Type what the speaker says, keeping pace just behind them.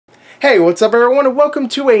Hey, what's up everyone, and welcome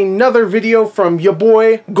to another video from your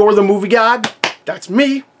boy, Gore the Movie God. That's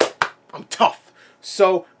me. I'm tough.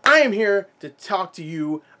 So, I am here to talk to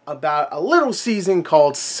you about a little season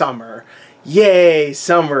called summer. Yay,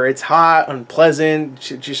 summer. It's hot, unpleasant,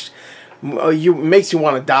 makes you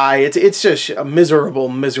want to die. It's just a miserable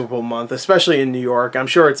month, especially in New York. I'm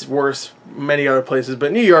sure it's worse many other places,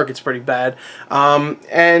 but New York, it's pretty bad.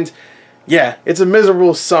 And yeah, it's a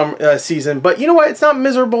miserable season, but you know what? It's not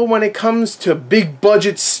miserable when it comes to big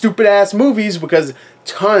budget, stupid ass movies, because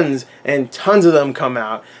tons and tons of them come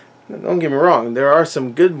out. Don't get me wrong, there are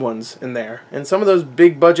some good ones in there, and some of those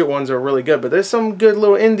big budget ones are really good, but there's some good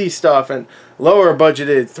little indie stuff and lower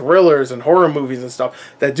budgeted thrillers and horror movies and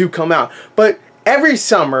stuff that do come out. But every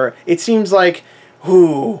summer, it seems like,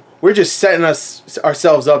 ooh, we're just setting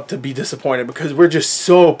ourselves up to be disappointed because we're just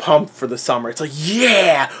so pumped for the summer. It's like,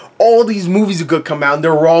 yeah, all these movies are going to come out and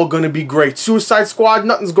they're all going to be great. Suicide Squad,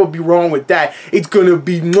 nothing's going to be wrong with that. It's going to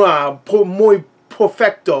be muy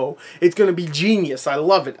perfecto. It's going to be genius. I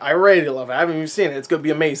love it. I really love it. I haven't even seen it. It's going to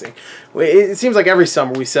be amazing. It seems like every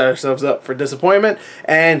summer we set ourselves up for disappointment,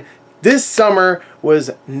 and this summer was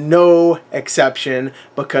no exception,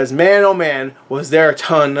 because man oh man was there a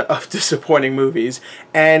ton of disappointing movies.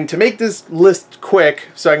 And to make this list quick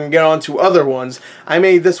so I can get on to other ones, I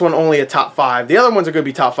made this one only a top 5. The other ones are going to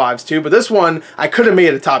be top 5s too, but this one I could have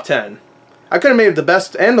made a top 10. I could have made the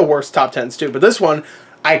best and the worst top 10s too, but this one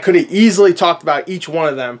I could have easily talked about each one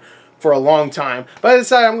of them for a long time. But I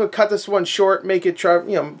decided I'm going to cut this one short, make it try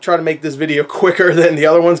to make this video quicker than the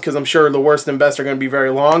other ones, because I'm sure the worst and best are going to be very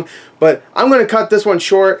long. But I'm going to cut this one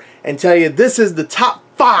short and tell you this is the top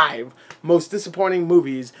 5 most disappointing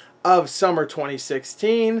movies of summer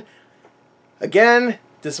 2016. Again,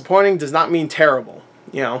 disappointing does not mean terrible.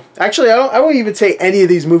 You know, actually, I wouldn't even say any of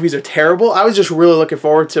these movies are terrible. I was just really looking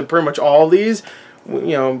forward to pretty much all of these,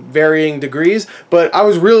 you know, varying degrees, but I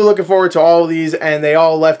was really looking forward to all of these, and they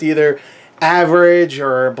all left either average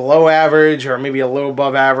or below average, or maybe a little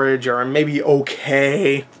above average, or maybe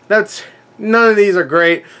okay. None of these are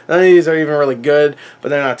great, none of these are even really good, but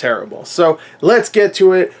they're not terrible. So let's get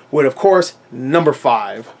to it with, of course, number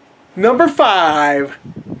 5. Number 5,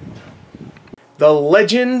 The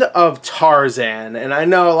Legend of Tarzan. And I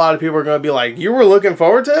know a lot of people are going to be like, you were looking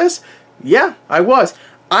forward to this? Yeah, I was.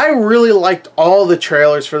 I really liked all the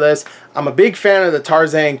trailers for this. I'm a big fan of the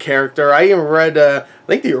Tarzan character. I even read, I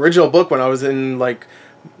think, the original book when I was in like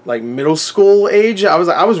middle school age. I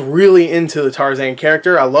was really into the Tarzan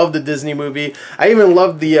character. I love the Disney movie. I even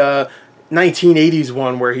loved the 1980s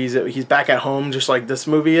one where he's back at home, just like this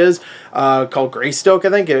movie is, called Greystoke, I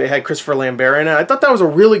think. It had Christopher Lambert in it. I thought that was a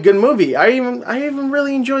really good movie. I even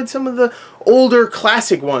really enjoyed some of the older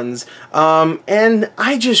classic ones, and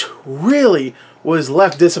I just really was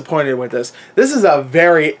left disappointed with this. This is a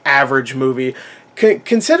very average movie,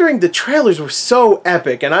 considering the trailers were so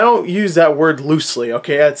epic, and I don't use that word loosely,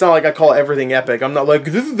 okay? It's not like I call everything epic. I'm not like,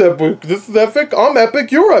 this is epic, this is epic, I'm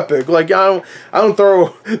epic, you're epic. Like, I don't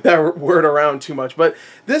throw that word around too much, but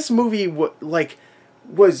this movie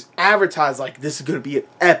was advertised like this is going to be an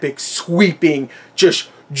epic, sweeping, just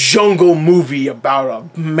jungle movie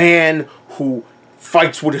about a man who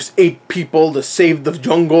fights with his 8 people to save the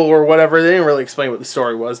jungle or whatever. They didn't really explain what the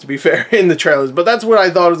story was, to be fair, in the trailers, but that's what I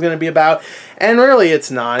thought it was going to be about, and really it's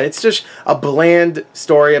not. It's just a bland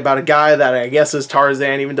story about a guy that I guess is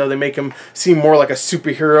Tarzan, even though they make him seem more like a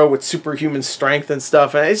superhero with superhuman strength and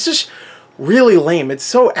stuff, and it's just really lame. It's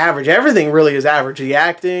so average. Everything really is average. The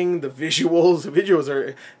acting, the visuals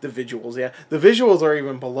are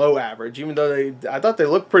even below average, even though I thought they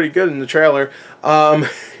looked pretty good in the trailer.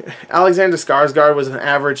 Alexander Skarsgård was an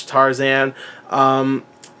average Tarzan. The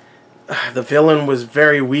villain was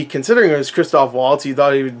very weak, considering it was Christoph Waltz. You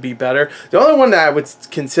thought he would be better. The only one that I would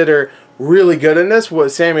consider really good in this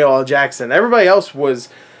was Samuel L. Jackson. Everybody else was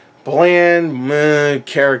bland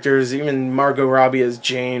characters. Even Margot Robbie as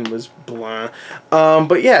Jane was bland.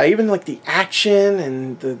 But yeah, even like the action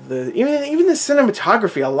and even the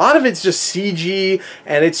cinematography, a lot of it's just CG,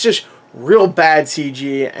 and it's just real bad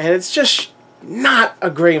CG, and it's just not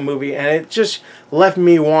a great movie, and it just left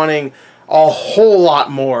me wanting a whole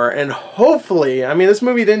lot more. And hopefully, I mean, this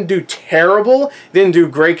movie didn't do terrible, didn't do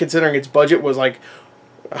great considering its budget was like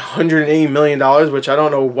 $180 million, which I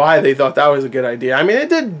don't know why they thought that was a good idea. I mean, it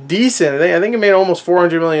did decent. I think it made almost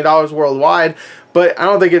 $400 million worldwide, but I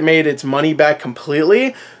don't think it made its money back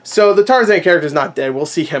completely. So the Tarzan character is not dead. We'll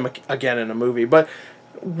see him again in a movie. But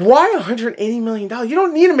Why $180 million? You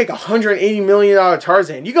don't need to make a $180 million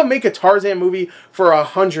Tarzan. You can make a Tarzan movie for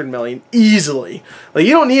 $100 million easily. Like,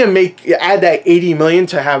 you don't need to add that $80 million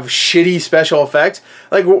to have shitty special effects.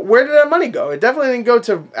 Like, where did that money go? It definitely didn't go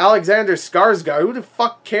to Alexander Skarsgård. Who the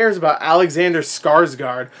fuck cares about Alexander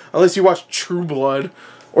Skarsgård unless you watch True Blood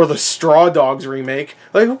or the Straw Dogs remake?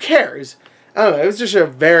 Like, who cares? I don't know. It was just a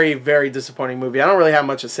very, very disappointing movie. I don't really have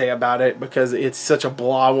much to say about it because it's such a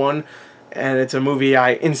blah one. And it's a movie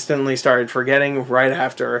I instantly started forgetting right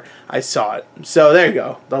after I saw it. So there you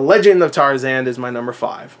go. The Legend of Tarzan is my number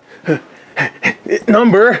 5.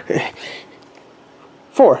 Number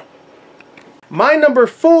 4. My number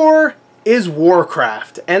 4 is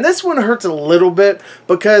Warcraft. And this one hurts a little bit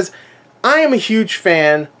because I am a huge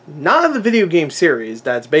fan, not of the video game series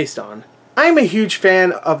that's based on. I am a huge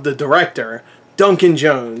fan of the director, Duncan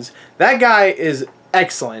Jones. That guy is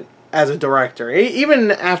excellent as a director.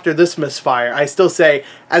 Even after this misfire, I still say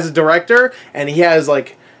as a director, and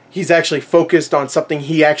he's actually focused on something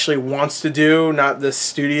he actually wants to do, not this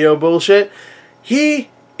studio bullshit. He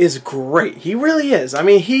is great. He really is. I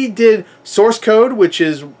mean, he did Source Code, which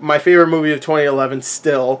is my favorite movie of 2011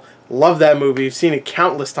 still. Love that movie. I've seen it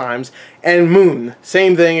countless times. And Moon.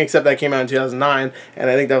 Same thing, except that came out in 2009, and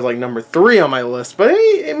I think that was like number 3 on my list. But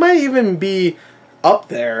it might even be up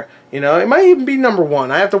there, you know, it might even be number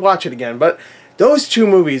 1. I have to watch it again, but those two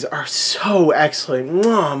movies are so excellent.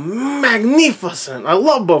 Magnificent. I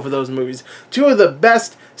love both of those movies. Two of the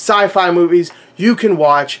best sci-fi movies you can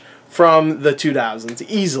watch from the 2000s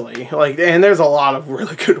easily. Like, and there's a lot of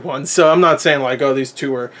really good ones. So I'm not saying like, oh, these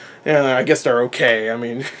two are, you know, I guess they're okay. I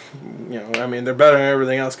mean, you know, I mean, they're better than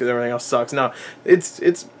everything else because everything else sucks. No, it's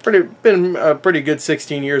been a pretty good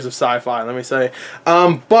 16 years of sci-fi, let me say.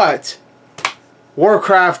 But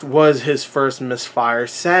Warcraft was his first misfire.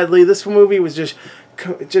 Sadly, this movie was just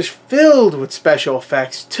filled with special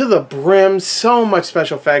effects to the brim. So much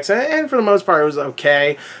special effects, and for the most part, it was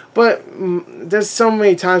okay. But there's so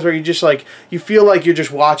many times where you feel like you're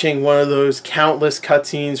just watching one of those countless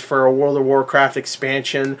cutscenes for a World of Warcraft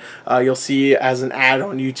expansion. You'll see as an ad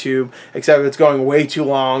on YouTube, except it's going way too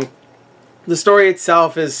long. The story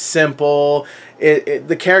itself is simple.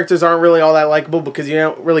 The characters aren't really all that likable because you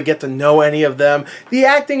don't really get to know any of them. The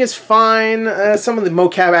acting is fine. Some of the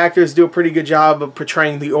mocap actors do a pretty good job of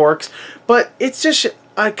portraying the orcs. But it's just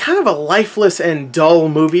kind of a lifeless and dull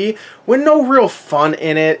movie with no real fun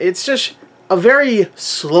in it. It's just a very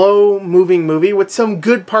slow-moving movie with some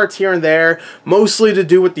good parts here and there, mostly to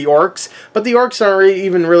do with the orcs. But the orcs aren't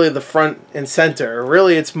even really the front and center.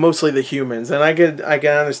 Really, it's mostly the humans. And I can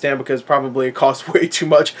understand because probably it costs way too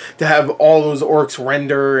much to have all those orcs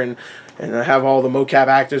render and have all the mocap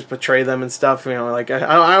actors portray them and stuff. You know, like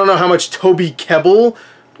I don't know how much Toby Kebbell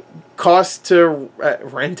costs to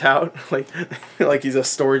rent out, like he's a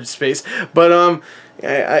storage space. But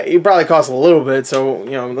it probably costs a little bit, so,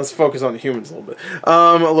 you know, let's focus on the humans a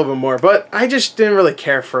little bit more. But I just didn't really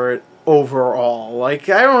care for it overall. Like,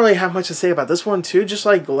 I don't really have much to say about this one, too, just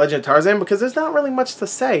like The Legend of Tarzan, because there's not really much to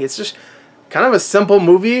say. It's just kind of a simple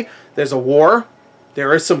movie. There's a war.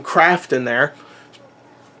 There is some craft in there.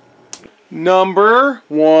 Number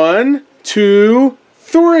 1, 2,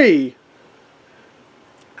 3.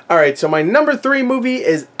 Alright, so my number 3 movie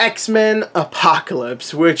is X-Men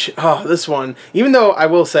Apocalypse, which, this one, even though I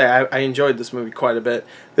will say I enjoyed this movie quite a bit,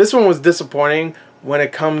 this one was disappointing when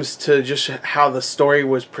it comes to just how the story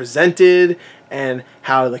was presented and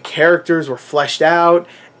how the characters were fleshed out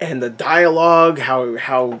and the dialogue,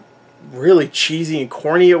 how really cheesy and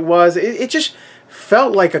corny it was. It just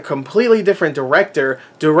felt like a completely different director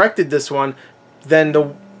directed this one than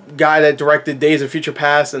the guy that directed Days of Future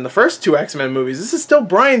Past and the first 2 X-Men movies. This is still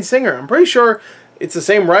Bryan Singer. I'm pretty sure it's the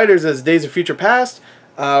same writers as Days of Future Past,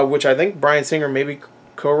 which I think Bryan Singer maybe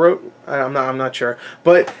co-wrote. I'm not sure.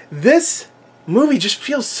 But this movie just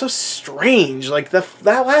feels so strange. Like that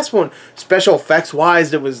last one, special effects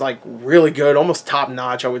wise, it was like really good, almost top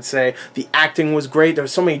notch, I would say. The acting was great. There were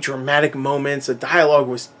so many dramatic moments. The dialogue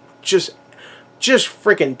was just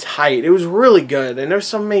freaking tight. It was really good, and there's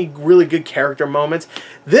so many really good character moments.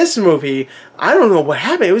 This movie, I don't know what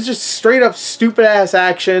happened. It was just straight up stupid ass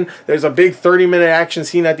action. There's a big 30-minute action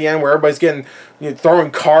scene at the end where everybody's getting, you know, throwing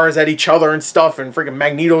cars at each other and stuff, and freaking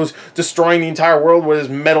Magneto's destroying the entire world with his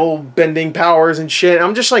metal bending powers and shit. And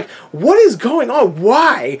I'm just like, what is going on?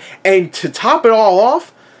 Why? And to top it all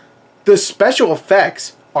off, the special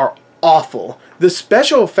effects are awful. The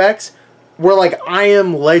special effects were like I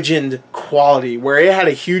Am Legend quality, where it had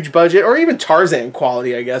a huge budget, or even Tarzan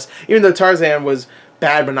quality, I guess. Even though Tarzan was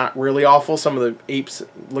bad but not really awful. Some of the apes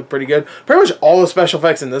look pretty good. Pretty much all the special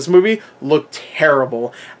effects in this movie look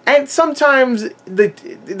terrible. And sometimes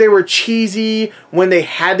they were cheesy when they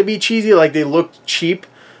had to be cheesy, like they looked cheap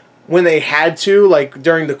when they had to, like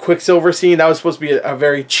during the Quicksilver scene. That was supposed to be a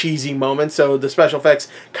very cheesy moment, so the special effects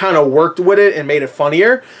kind of worked with it and made it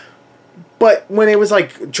funnier. But when it was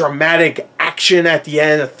like dramatic action at the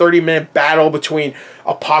end, a 30-minute battle between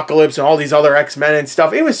Apocalypse and all these other X-Men and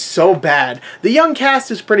stuff, it was so bad. The young cast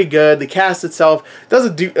is pretty good. The cast itself does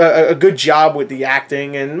a good job with the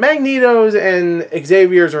acting, and Magneto's and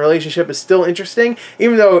Xavier's relationship is still interesting,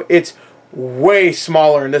 even though it's way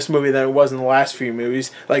smaller in this movie than it was in the last few movies.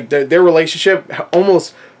 Like their relationship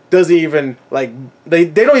almost doesn't even, like, they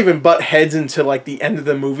don't even butt heads until like the end of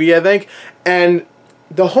the movie, I think. And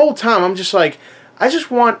the whole time I'm just like, I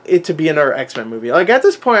just want it to be another X-Men movie. Like, at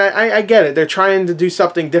this point, I get it. They're trying to do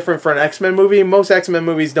something different for an X-Men movie. Most X-Men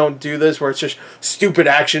movies don't do this, where it's just stupid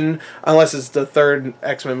action, unless it's the third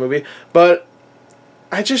X-Men movie. But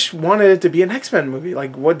I just wanted it to be an X-Men movie,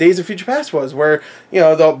 like what Days of Future Past was, where, you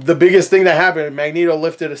know, the biggest thing that happened, Magneto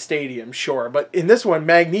lifted a stadium, sure. But in this one,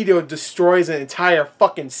 Magneto destroys an entire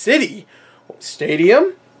fucking city.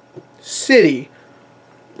 Stadium? City.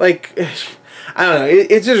 Like, I don't know.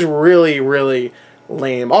 It's just really, really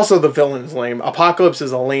lame. Also, the villain is lame. Apocalypse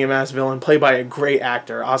is a lame-ass villain played by a great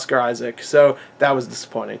actor, Oscar Isaac. So that was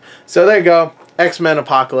disappointing. So there you go. X-Men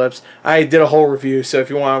Apocalypse. I did a whole review, so if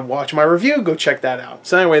you want to watch my review, go check that out.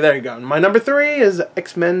 So anyway, there you go. My number 3 is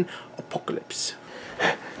X-Men Apocalypse.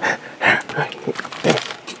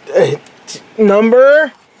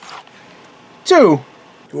 Number 2.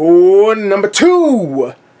 Oh, number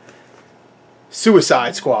 2.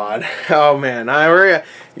 Suicide Squad. Oh man,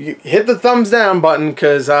 you hit the thumbs down button,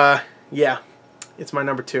 because yeah, it's my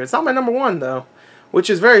number 2. It's not my number 1 though, which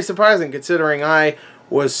is very surprising considering I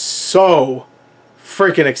was so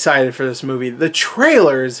freaking excited for this movie. The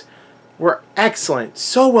trailers were excellent,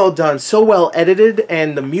 so well done, so well edited,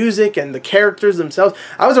 and the music and the characters themselves.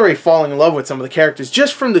 I was already falling in love with some of the characters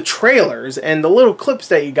just from the trailers and the little clips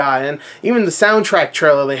that you got, and even the soundtrack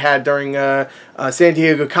trailer they had during San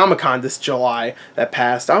Diego Comic-Con this July that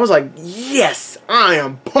passed. I was like, yes, I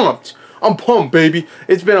am pumped. I'm pumped, baby.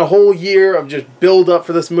 It's been a whole year of just build up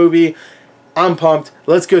for this movie. I'm pumped.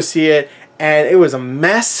 Let's go see it. And it was a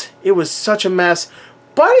mess. It was such a mess.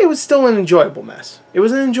 But it was still an enjoyable mess. It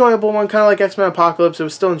was an enjoyable one, kind of like X-Men Apocalypse. It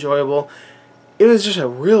was still enjoyable. It was just a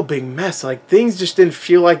real big mess. Like, things just didn't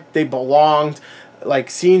feel like they belonged. Like,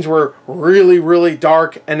 scenes were really, really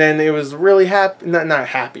dark, and then it was really happy. Not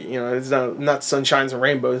happy, you know. It's not sunshines and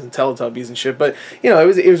rainbows and Teletubbies and shit. But, you know,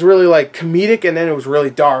 it was really, like, comedic, and then it was really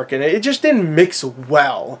dark. And it just didn't mix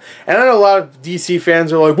well. And I know a lot of DC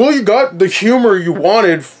fans are like, well, you got the humor you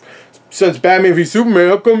wanted since Batman v Superman,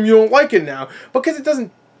 how come you don't like it now? Because it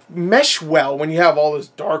doesn't mesh well when you have all this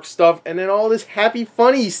dark stuff and then all this happy,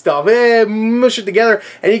 funny stuff. Mush it together,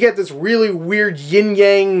 and you get this really weird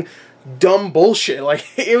yin-yang dumb bullshit. Like,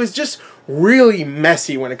 it was just really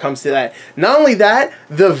messy when it comes to that. Not only that,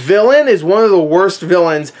 the villain is one of the worst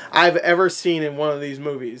villains I've ever seen in one of these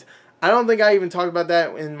movies. I don't think I even talked about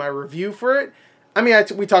that in my review for it. I mean,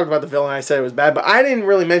 we talked about the villain, I said it was bad, but I didn't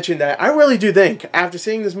really mention that. I really do think, after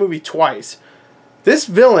seeing this movie twice, this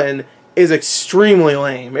villain is extremely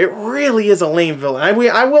lame. It really is a lame villain. I'm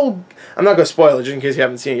not going to spoil it just in case you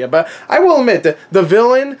haven't seen it yet, but I will admit that the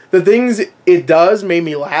villain, the things it does made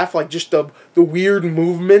me laugh, like just the weird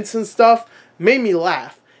movements and stuff made me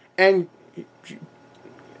laugh. And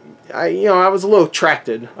I was a little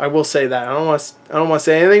attracted. I will say that. I don't want to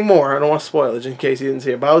say anything more. I don't want to spoil it just in case you didn't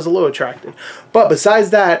see it. But I was a little attracted. But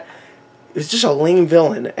besides that, it's just a lame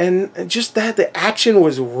villain. And just that the action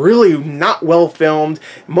was really not well filmed.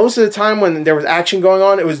 Most of the time when there was action going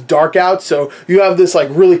on, it was dark out. So you have this like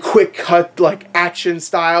really quick cut like action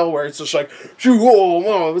style where it's just like,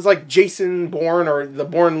 whoa, it was like Jason Bourne or the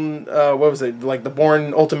Bourne, what was it? Like the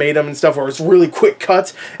Bourne Ultimatum and stuff where it's really quick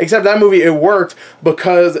cuts. Except that movie, it worked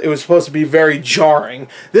because it was supposed to be very jarring.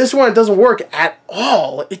 This one, it doesn't work at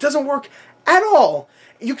all. It doesn't work at all.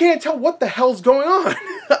 You can't tell what the hell's going on.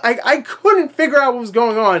 I couldn't figure out what was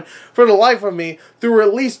going on for the life of me through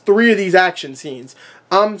at least 3 of these action scenes.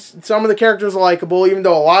 Some of the characters are likable, even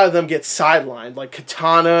though a lot of them get sidelined, like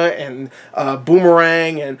Katana and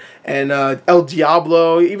Boomerang and El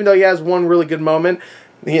Diablo, even though he has one really good moment.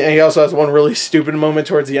 He also has one really stupid moment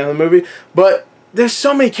towards the end of the movie. But there's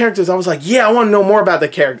so many characters, I was like, yeah, I want to know more about the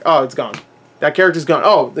character. Oh, it's gone. That character's gone.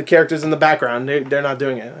 Oh, the character's in the background. They're not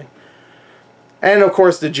doing anything. And of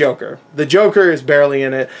course the Joker. The Joker is barely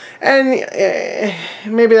in it, and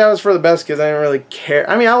maybe that was for the best because I didn't really care.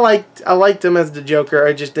 I mean, I liked him as the Joker.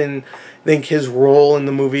 I just didn't think his role in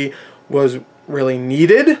the movie was really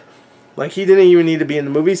needed. Like, he didn't even need to be in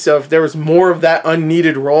the movie, so if there was more of that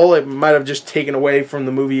unneeded role, it might have just taken away from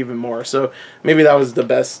the movie even more. So maybe that was the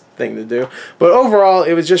best thing to do. But overall,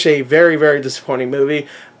 it was just a very, very disappointing movie.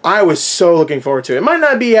 I was so looking forward to it. It might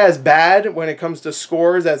not be as bad when it comes to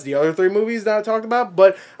scores as the other 3 movies that I talked about,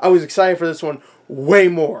 but I was excited for this one way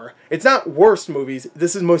more. It's not worst movies.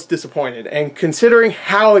 This is most disappointed. And considering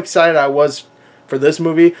how excited I was for this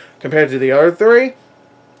movie compared to the other 3,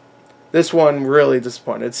 this one really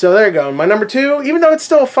disappointed. So there you go. My number 2, even though it's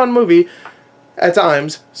still a fun movie at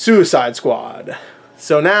times, Suicide Squad.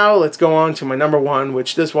 So now let's go on to my number 1,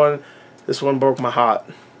 which this one broke my heart.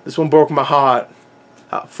 This one broke my heart.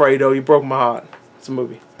 Fredo, you broke my heart. It's a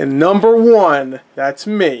movie. And number 1, that's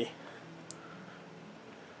me.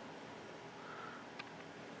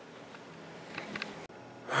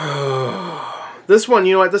 This one,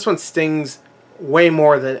 you know what? This one stings way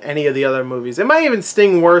more than any of the other movies. It might even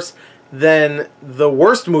sting worse than the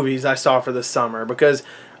worst movies I saw for this summer, because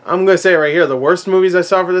I'm going to say it right here, the worst movies I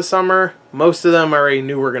saw for this summer, most of them I already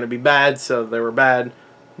knew were going to be bad, so they were bad.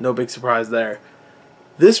 No big surprise there.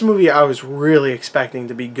 This movie I was really expecting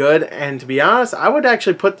to be good, and to be honest, I would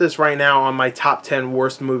actually put this right now on my top 10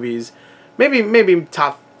 worst movies, maybe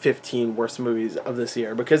top 15 worst movies of this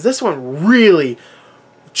year, because this one really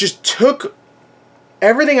just took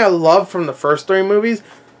everything I loved from the first 3 movies,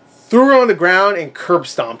 threw it on the ground and curb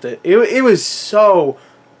stomped it. It was so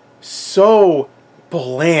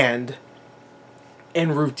bland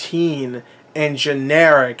and routine and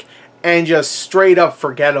generic and just straight up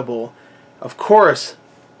forgettable. Of course,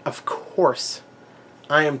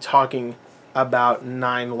 I am talking about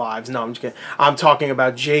 9 Lives. No, I'm just kidding. I'm talking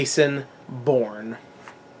about Jason Bourne.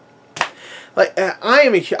 Like,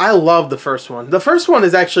 I love the first one. The first one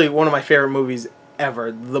is actually one of my favorite movies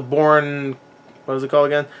ever. The Bourne, what was it called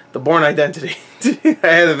again? The Bourne Identity. I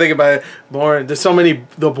had to think about it. Bourne. There's so many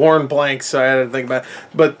The Bourne blanks, so I had to think about it.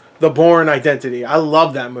 But The Bourne Identity. I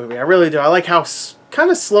love that movie. I really do. I like how kind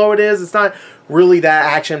of slow it is. It's not really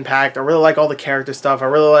that action-packed. I really like all the character stuff. I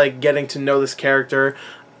really like getting to know this character.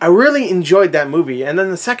 I really enjoyed that movie. And then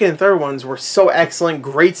the second and third ones were so excellent.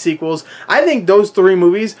 Great sequels. I think those 3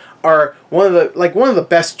 movies are one of the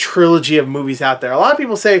best trilogy of movies out there. A lot of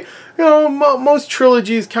people say, you know, most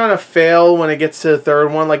trilogies kind of fail when it gets to the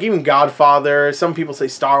third one. Like even Godfather. Some people say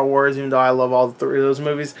Star Wars, even though I love all 3 of those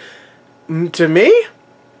movies. To me,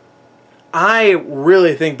 I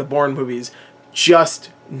really think the Bourne movies just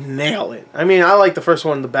nail it. I mean, I like the first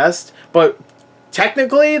one the best, but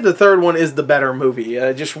technically the third one is the better movie.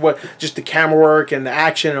 Just the camera work and the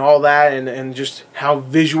action and all that, and just how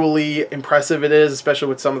visually impressive it is, especially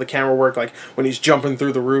with some of the camera work, like when he's jumping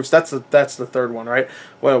through the roofs. That's the third one, right?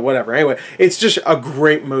 Well, whatever. Anyway, it's just a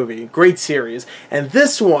great movie, great series, and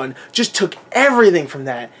this one just took everything from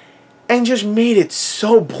that and just made it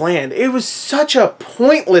so bland. It was such a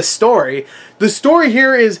pointless story. The story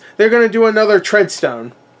here is they're going to do another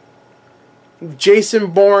Treadstone.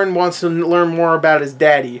 Jason Bourne wants to learn more about his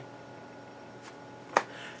daddy.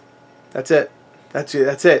 That's it. That's it.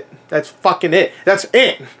 That's it. That's fucking it. That's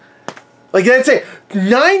it. Like, that's it.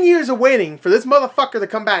 9 years of waiting for this motherfucker to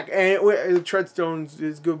come back. And Treadstone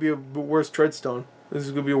is going to be a worse Treadstone. This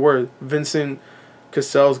is going to be a word. Vincent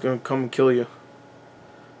Cassel's going to come and kill you.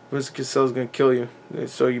 Vincent Cassel's going to kill you.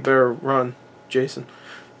 So you better run, Jason.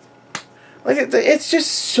 Like, it's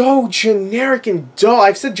just so generic and dull.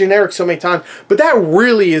 I've said generic so many times, but that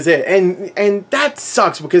really is it. And that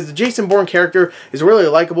sucks, because the Jason Bourne character is a really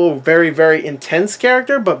likable, very, very intense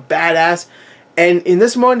character, but badass. And in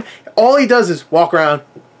this one, all he does is walk around,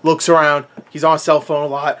 looks around. He's on a cell phone a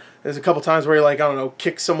lot. There's a couple times where he, like, I don't know,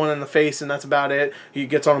 kicks someone in the face, and that's about it. He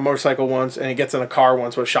gets on a motorcycle once, and he gets in a car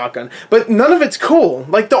once with a shotgun. But none of it's cool.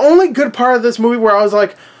 Like, the only good part of this movie where I was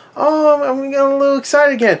like, oh, I'm getting a little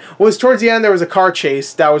excited again, was towards the end there was a car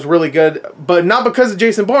chase that was really good, but not because of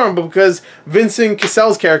Jason Bourne, but because Vincent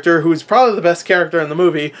Cassel's character, who's probably the best character in the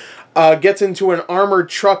movie, gets into an armored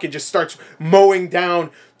truck and just starts mowing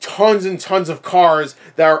down tons and tons of cars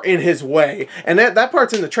that are in his way. And that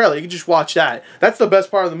part's in the trailer. You can just watch that. That's the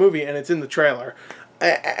best part of the movie, and it's in the trailer.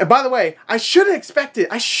 By the way, I should have expected,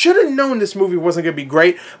 I should have known this movie wasn't going to be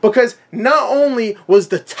great, because not only was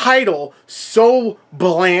the title so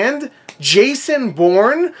bland, Jason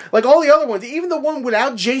Bourne, like all the other ones, even the one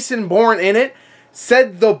without Jason Bourne in it,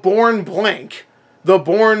 said the Bourne blank. The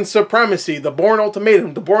Bourne Supremacy, the Bourne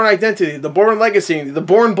Ultimatum, the Bourne Identity, the Bourne Legacy, the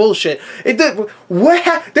Bourne Bullshit.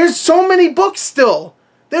 There's so many books still.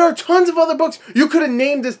 There are tons of other books. You could have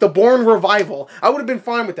named this The Bourne Revival. I would have been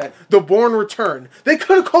fine with that. The Bourne Return. They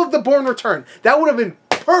could have called it The Bourne Return. That would have been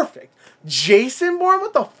perfect. Jason Bourne?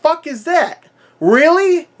 What the fuck is that?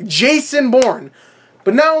 Really? Jason Bourne.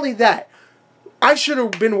 But not only that, I should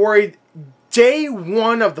have been worried day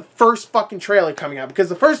one of the first fucking trailer coming out. Because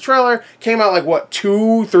the first trailer came out like, what,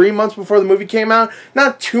 2-3 months before the movie came out?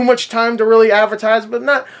 Not too much time to really advertise, but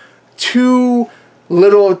not too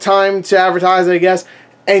little time to advertise, I guess.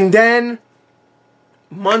 And then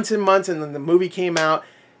months and months, and then the movie came out,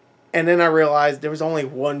 and then I realized there was only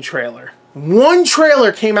one trailer. One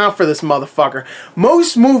trailer came out for this motherfucker.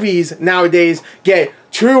 Most movies nowadays get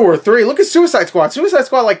 2 or 3. Look at Suicide Squad. Suicide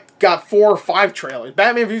Squad like got 4 or 5 trailers.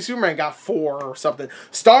 Batman v Superman got 4 or something.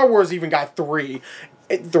 Star Wars even got 3.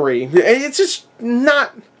 It's just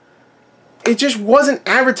not... It just wasn't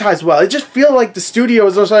advertised well. It just feel like the studio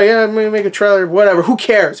was just like, yeah, I'm going to make a trailer, whatever. Who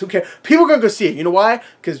cares? Who cares? People are going to go see it. You know why?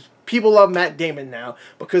 Because people love Matt Damon now.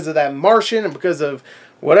 Because of that Martian and because of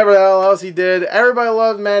whatever the hell else he did. Everybody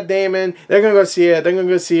loves Matt Damon. They're going to go see it. They're going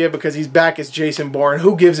to go see it because he's back as Jason Bourne.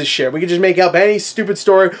 Who gives a shit? We can just make up any stupid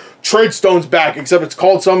story. Tradestone's back, except it's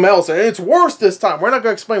called something else. And it's worse this time. We're not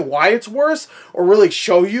going to explain why it's worse or really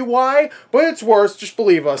show you why. But it's worse. Just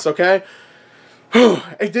believe us, okay?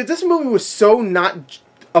 This movie was so not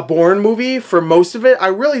a Bourne movie for most of it. I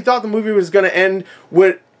really thought the movie was going to end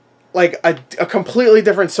with like a completely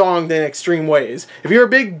different song than Extreme Ways. If you're a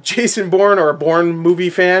big Jason Bourne or a Bourne movie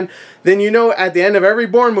fan, then you know at the end of every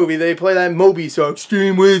Bourne movie they play that Moby song,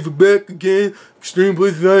 Extreme Ways are back again, extreme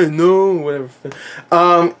places I know, whatever.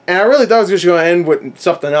 And I really thought it was just going to end with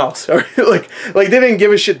something else. like they didn't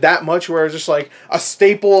give a shit that much where it was just like a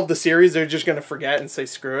staple of the series they're just going to forget and say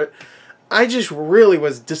screw it. I just really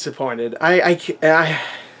was disappointed. I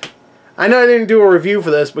know I didn't do a review for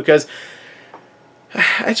this because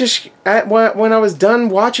when I was done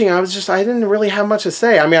watching, I didn't really have much to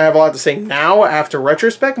say. I mean, I have a lot to say now after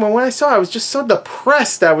retrospect, but when I saw it, I was just so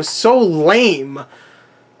depressed. I was so lame.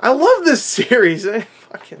 I love this series.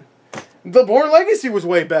 Fucking The Bourne Legacy was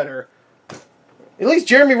way better. At least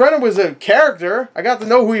Jeremy Renner was a character. I got to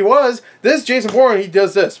know who he was. This Jason Bourne, he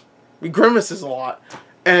does this. He grimaces a lot.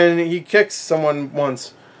 And he kicks someone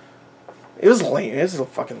once. It was lame. It was a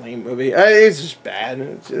fucking lame movie. It was just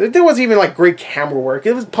bad. There wasn't even like great camera work.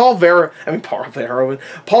 It was Paul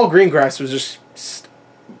Greengrass was just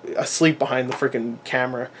asleep behind the freaking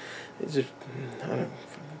camera. It's just, I don't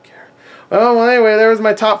fucking care. Well, anyway, there was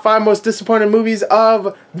my top 5 most disappointing movies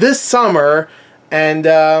of this summer. And,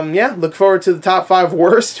 yeah, look forward to the top 5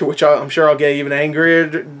 worst, which I'm sure I'll get even angrier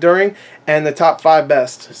during, and the top 5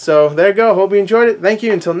 best. So, there you go. Hope you enjoyed it. Thank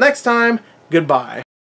you. Until next time, goodbye.